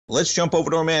Let's jump over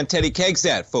to our man, Teddy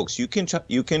Kekstadt. Folks, you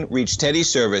can reach Teddy's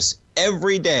service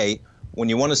every day when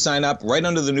you want to sign up right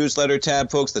under the newsletter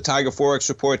tab, folks. The Tiger Forex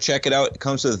Report, check it out. It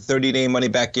comes with a 30-day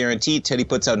money-back guarantee. Teddy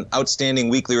puts out an outstanding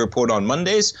weekly report on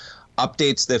Mondays,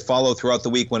 updates that follow throughout the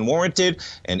week when warranted,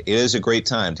 and it is a great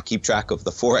time to keep track of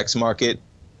the Forex market.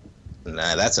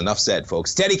 Nah, that's enough said,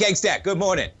 folks. Teddy Kekstadt, good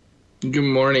morning. Good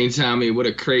morning, Tommy. What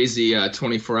a crazy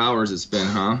 24 hours it's been,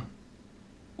 huh?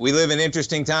 We live in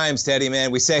interesting times, Teddy, man.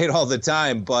 We say it all the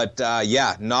time, but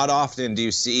yeah, not often do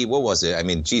you see, what was it? I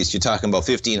mean, geez, you're talking about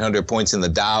 1,500 points in the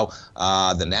Dow,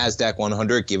 the NASDAQ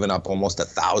 100 giving up almost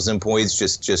 1,000 points,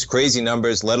 just crazy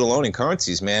numbers, let alone in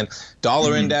currencies, man.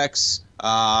 Dollar index,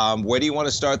 where do you want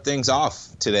to start things off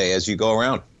today as you go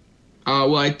around?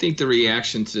 Well, I think the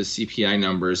reaction to the CPI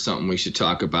number is something we should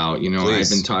talk about. You know,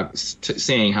 Please. I've been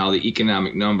saying how the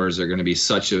economic numbers are going to be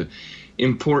such a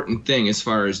important thing as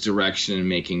far as direction and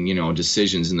making,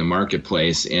 decisions in the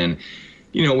marketplace. And,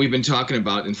 we've been talking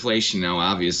about inflation now,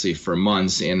 obviously, for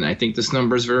months. And I think this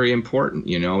number is very important.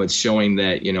 It's showing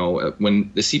that, when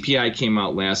the CPI came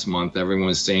out last month, everyone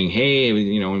was saying, hey,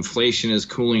 inflation is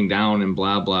cooling down and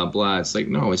blah, blah, blah. It's like,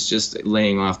 no, it's just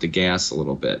laying off the gas a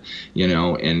little bit,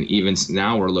 and even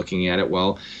now we're looking at it,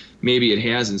 well, maybe it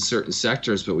has in certain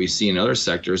sectors, but we see in other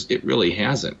sectors it really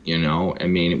hasn't.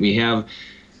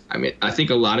 I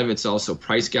think a lot of it's also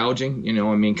price gouging.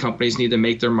 Companies need to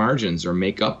make their margins or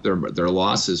make up their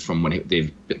losses from what they've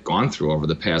gone through over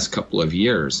the past couple of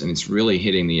years, and it's really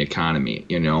hitting the economy.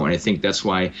 And I think that's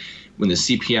why when the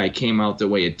CPI came out the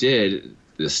way it did,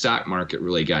 the stock market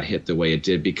really got hit the way it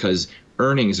did because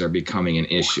earnings are becoming an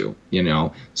issue.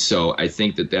 So I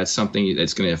think that's something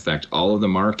that's going to affect all of the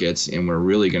markets, and we're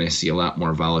really going to see a lot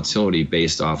more volatility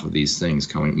based off of these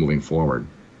things moving forward.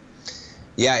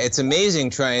 Yeah, it's amazing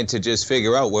trying to just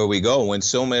figure out where we go when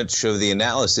so much of the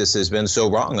analysis has been so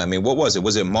wrong. I mean, what was it?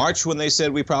 Was it March when they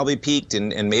said we probably peaked?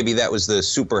 And maybe that was the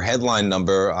super headline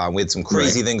number. We had some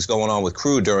crazy things going on with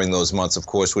crude during those months, of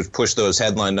course, which pushed those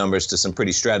headline numbers to some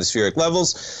pretty stratospheric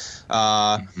levels.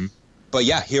 But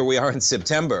yeah, here we are in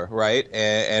September, right?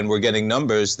 And we're getting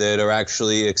numbers that are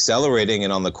actually accelerating,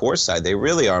 and on the core side, they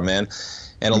really are, man.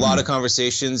 And a lot of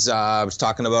conversations I was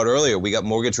talking about earlier, we got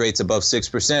mortgage rates above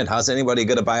 6%. How's anybody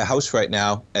going to buy a house right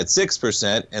now at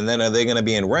 6%? And then are they going to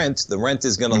be in rent? The rent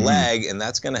is going to lag, and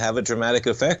that's going to have a dramatic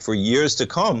effect for years to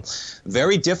come.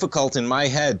 Very difficult in my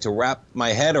head to wrap my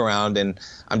head around, and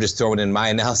I'm just throwing in my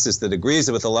analysis that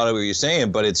agrees with a lot of what you're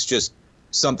saying, but it's just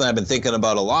something I've been thinking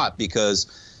about a lot,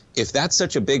 because if that's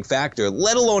such a big factor,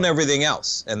 let alone everything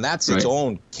else, and that's its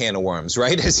own can of worms,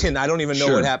 right? As in, I don't even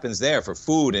know what happens there for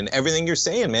food and everything you're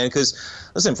saying, man. Because,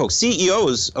 listen, folks,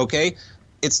 CEOs, okay,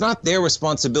 it's not their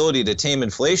responsibility to tame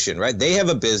inflation, right? They have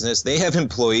a business. They have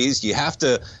employees. You have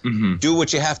to do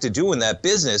what you have to do in that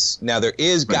business. Now, there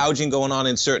is gouging going on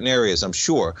in certain areas, I'm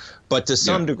sure. But to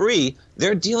some degree,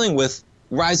 they're dealing with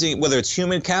rising, whether it's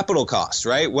human capital costs,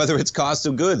 right? Whether it's cost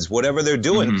of goods, whatever they're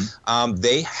doing,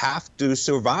 they have to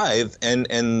survive, and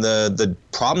the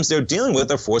problems they're dealing with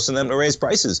are forcing them to raise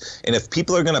prices. And if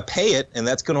people are going to pay it, and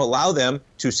that's going to allow them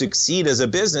to succeed as a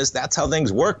business, that's how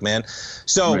things work, man.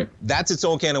 So that's its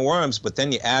own can of worms. But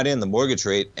then you add in the mortgage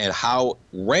rate and how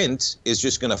rent is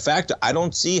just going to factor. I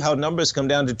don't see how numbers come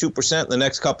down to 2% in the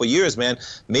next couple of years, man.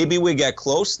 Maybe we get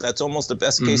close. That's almost the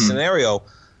best case scenario.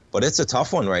 But it's a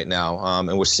tough one right now,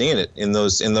 and we're seeing it in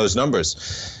those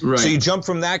numbers. Right. So you jump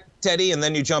from that, Teddy, and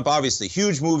then you jump, obviously,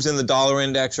 huge moves in the dollar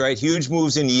index, right? Huge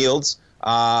moves in yields.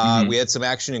 We had some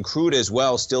action in crude as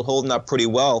well, still holding up pretty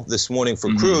well this morning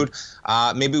for crude.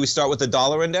 Maybe we start with the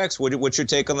dollar index. What's your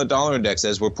take on the dollar index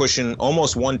as we're pushing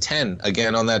almost 110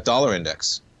 again on that dollar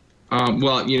index?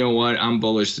 Well, you know what? I'm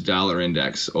bullish the dollar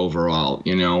index overall.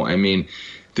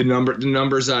 The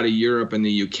numbers out of Europe and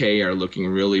the UK are looking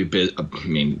really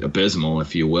abysmal,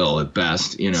 if you will, at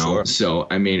best. So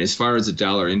as far as the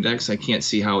dollar index, I can't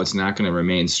see how it's not going to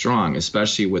remain strong,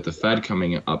 especially with the Fed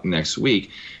coming up next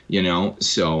week.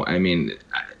 So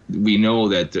we know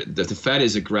that the Fed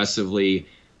is aggressively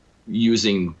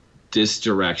using this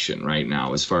direction right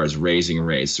now as far as raising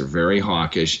rates. They're very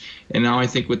hawkish. And now I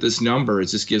think with this number, it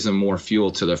just gives them more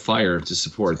fuel to the fire to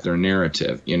support their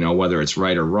narrative. Whether it's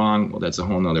right or wrong, well, that's a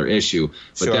whole nother issue.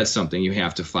 But that's something you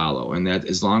have to follow. And that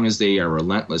as long as they are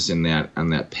relentless on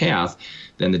that path,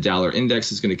 then the dollar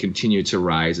index is going to continue to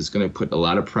rise. It's going to put a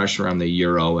lot of pressure on the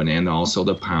euro and also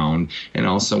the pound and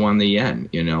also on the yen.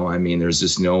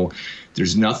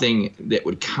 There's nothing that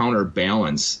would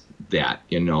counterbalance that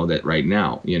right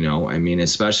now,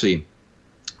 especially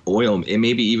oil, and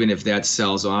maybe even if that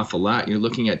sells off a lot, you're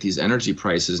looking at these energy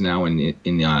prices now in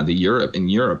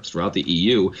Europe, throughout the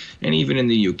EU, and even in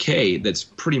the UK, that's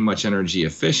pretty much energy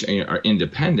efficient or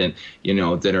independent,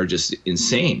 that are just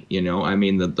insane. I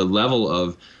mean, the level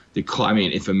of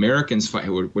if Americans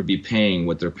would be paying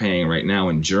what they're paying right now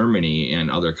in Germany and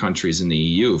other countries in the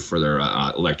EU for their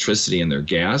electricity and their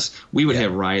gas, we would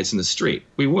have riots in the street.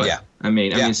 We would. Yeah. I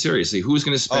mean, seriously, who's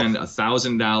going to spend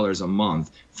 $1,000 a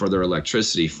month for their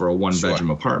electricity for a one-bedroom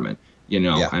apartment?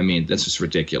 I mean, that's just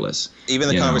ridiculous. Even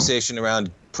the conversation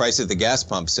around price at the gas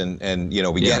pumps, and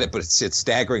we get it, but it's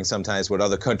staggering sometimes what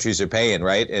other countries are paying,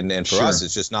 right? And for us,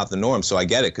 it's just not the norm. So I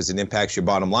get it, because it impacts your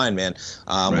bottom line, man,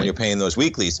 when you're paying those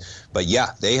weeklies. But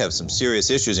yeah, they have some serious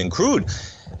issues. And crude,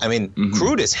 I mean,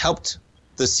 crude has helped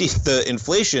the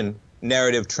inflation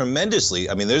narrative tremendously.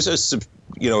 I mean, there's a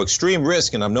extreme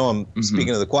risk, and I know I'm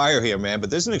speaking to the choir here, man, but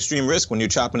there's an extreme risk when you're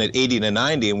chopping at 80 to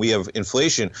 90 and we have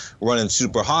inflation running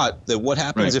super hot, that what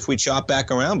happens if we chop back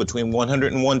around between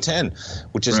 100 and 110,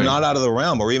 which is not out of the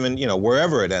realm, or even,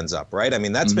 wherever it ends up, right? I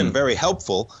mean, that's been very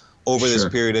helpful over this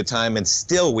period of time, and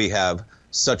still we have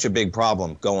such a big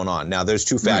problem going on. Now, there's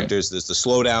two factors. There's the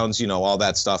slowdowns, all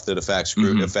that stuff that affects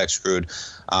crude.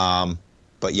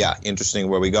 But yeah, interesting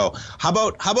where we go. How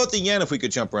about the yen, if we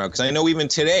could jump around? Because I know even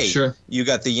today you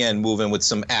got the yen moving with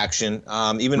some action,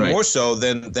 even more so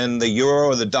than the euro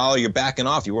or the dollar. You're backing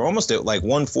off. You were almost at like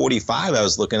 145 I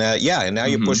was looking at. Yeah, and now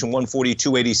you're pushing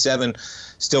 142.87,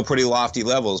 still pretty lofty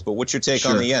levels. But what's your take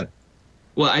on the yen?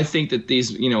 Well, I think that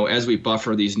these, as we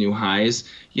buffer these new highs,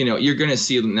 you're going to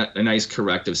see a nice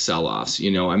corrective sell-offs.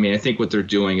 I mean, I think what they're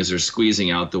doing is they're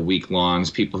squeezing out the week longs,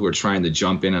 people who are trying to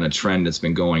jump in on a trend that's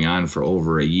been going on for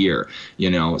over a year.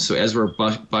 So as we're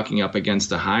bucking up against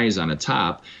the highs on a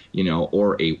top,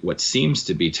 or what seems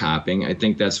to be topping, I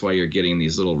think that's why you're getting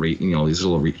these little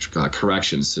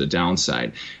corrections to the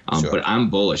downside. But I'm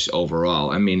bullish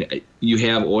overall. I mean, you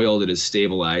have oil that is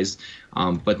stabilized.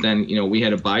 But then, we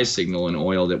had a buy signal in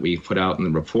oil that we put out in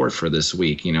the report for this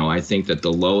week. I think that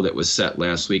the low that was set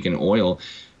last week in oil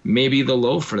may be the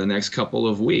low for the next couple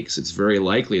of weeks. It's very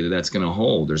likely that that's going to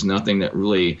hold. There's nothing that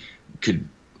really could,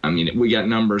 we got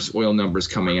oil numbers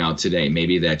coming out today.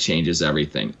 Maybe that changes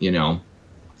everything,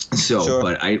 So,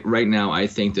 but right now, I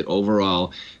think that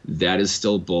overall, that is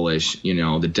still bullish.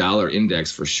 The dollar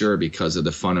index for sure, because of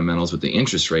the fundamentals with the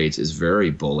interest rates, is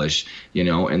very bullish,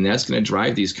 and that's going to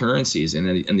drive these currencies. And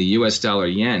the U.S. dollar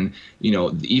yen,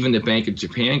 even the Bank of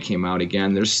Japan came out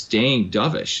again. They're staying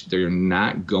dovish. They're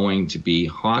not going to be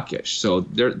hawkish. So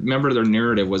remember, their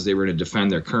narrative was they were going to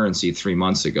defend their currency 3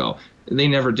 months ago. They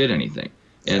never did anything.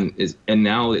 And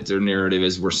now their narrative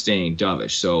is we're staying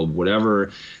dovish. So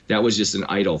whatever, that was just an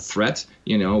idle threat,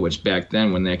 which back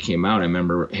then when that came out, I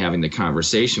remember having the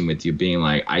conversation with you being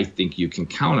like, I think you can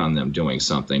count on them doing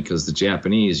something, because the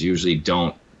Japanese usually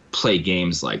don't play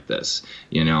games like this,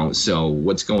 So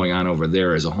what's going on over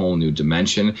there is a whole new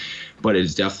dimension, but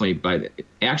it's definitely,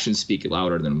 actions speak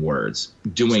louder than words.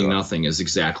 Doing nothing is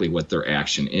exactly what their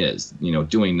action is.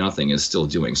 Doing nothing is still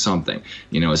doing something,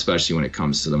 especially when it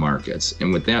comes to the markets.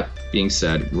 And with that being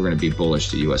said, we're going to be bullish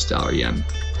to U.S. dollar yen.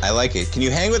 I like it. Can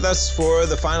you hang with us for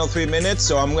the final 3 minutes?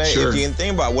 So I'm going to, if you can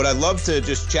think about what I'd love to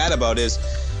just chat about is,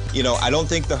 I don't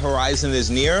think the horizon is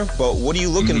near, but what are you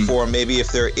looking for maybe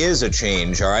if there is a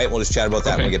change? All right, we'll just chat about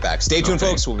that when we get back. Stay tuned,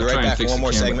 folks. We'll be right back for one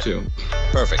more segment.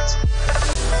 Perfect.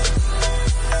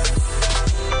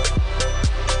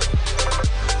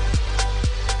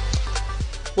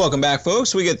 Welcome back,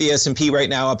 folks. We get the S&P right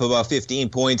now up about 15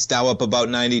 points, Dow up about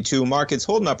 92. Markets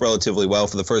holding up relatively well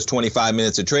for the first 25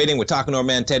 minutes of trading. We're talking to our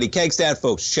man, Teddy Kekstadt.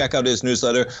 Folks, check out his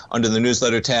newsletter under the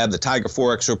newsletter tab, the Tiger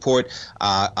Forex Report,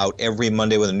 out every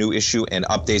Monday with a new issue and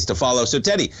updates to follow. So,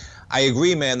 Teddy, I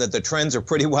agree, man, that the trends are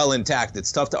pretty well intact.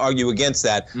 It's tough to argue against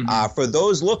that. For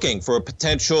those looking for a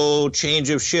potential change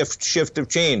of shift of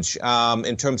change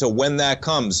in terms of when that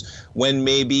comes, when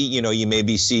maybe, you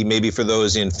maybe see maybe for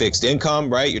those in fixed income,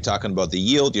 right? You're talking about the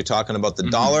yield, you're talking about the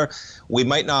dollar. We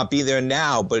might not be there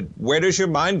now, but where does your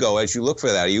mind go as you look for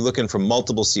that? Are you looking for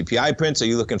multiple CPI prints? Are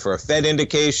you looking for a Fed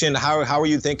indication? How are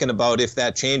you thinking about if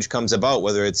that change comes about,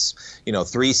 whether it's,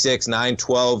 3, 6, 9,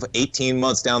 12, 18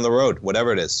 months down the road,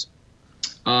 whatever it is?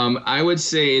 I would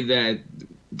say that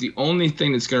the only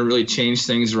thing that's going to really change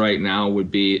things right now would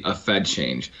be a Fed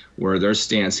change, where their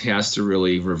stance has to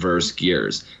really reverse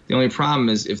gears. The only problem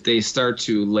is if they start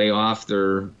to lay off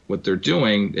what they're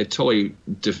doing, it totally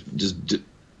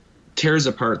tears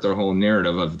apart their whole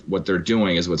narrative of what they're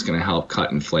doing is what's going to help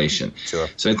cut inflation. Sure.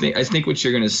 So I think what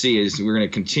you're going to see is we're going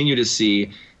to continue to see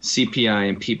CPI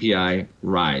and PPI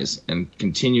rise and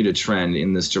continue to trend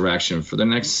in this direction for the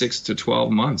next 6 to 12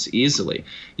 months easily,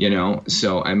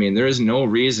 So, I mean, there is no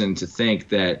reason to think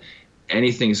that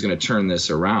anything's going to turn this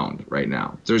around right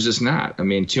now. There's just not. I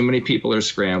mean, too many people are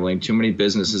scrambling, too many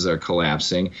businesses are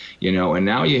collapsing, and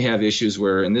now you have issues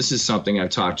where, and this is something I've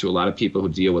talked to a lot of people who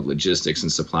deal with logistics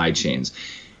and supply chains.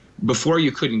 Before,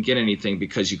 you couldn't get anything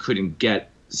because you couldn't get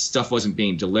stuff, wasn't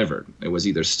being delivered. It was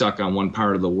either stuck on one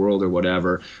part of the world or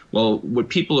whatever. Well, what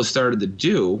people have started to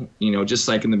do, just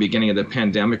like in the beginning of the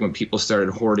pandemic when people started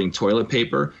hoarding toilet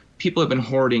paper, people have been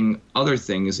hoarding other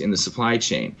things in the supply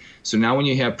chain. So now when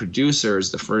you have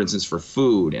producers, for instance, for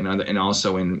food and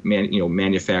also in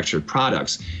manufactured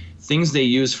products, things they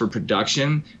use for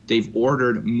production, they've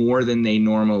ordered more than they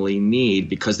normally need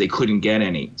because they couldn't get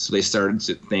any. So they started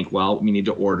to think, well, we need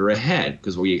to order ahead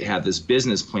because we have this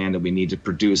business plan that we need to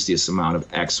produce this amount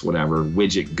of X whatever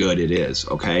widget good it is,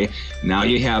 okay? Now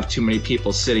you have too many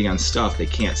people sitting on stuff they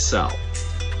can't sell.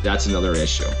 That's another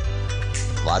issue.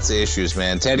 Lots of issues,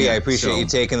 man. Teddy, I appreciate you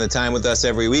taking the time with us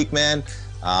every week, man.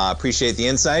 Appreciate the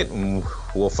insight, and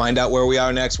we'll find out where we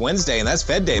are next Wednesday, and that's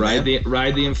Fed Day, man.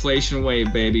 Ride the inflation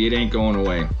wave, baby. It ain't going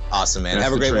away. Awesome, man. That's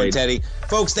Have a great trade. one, Teddy.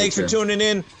 Folks, thanks for tuning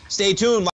in. Stay tuned.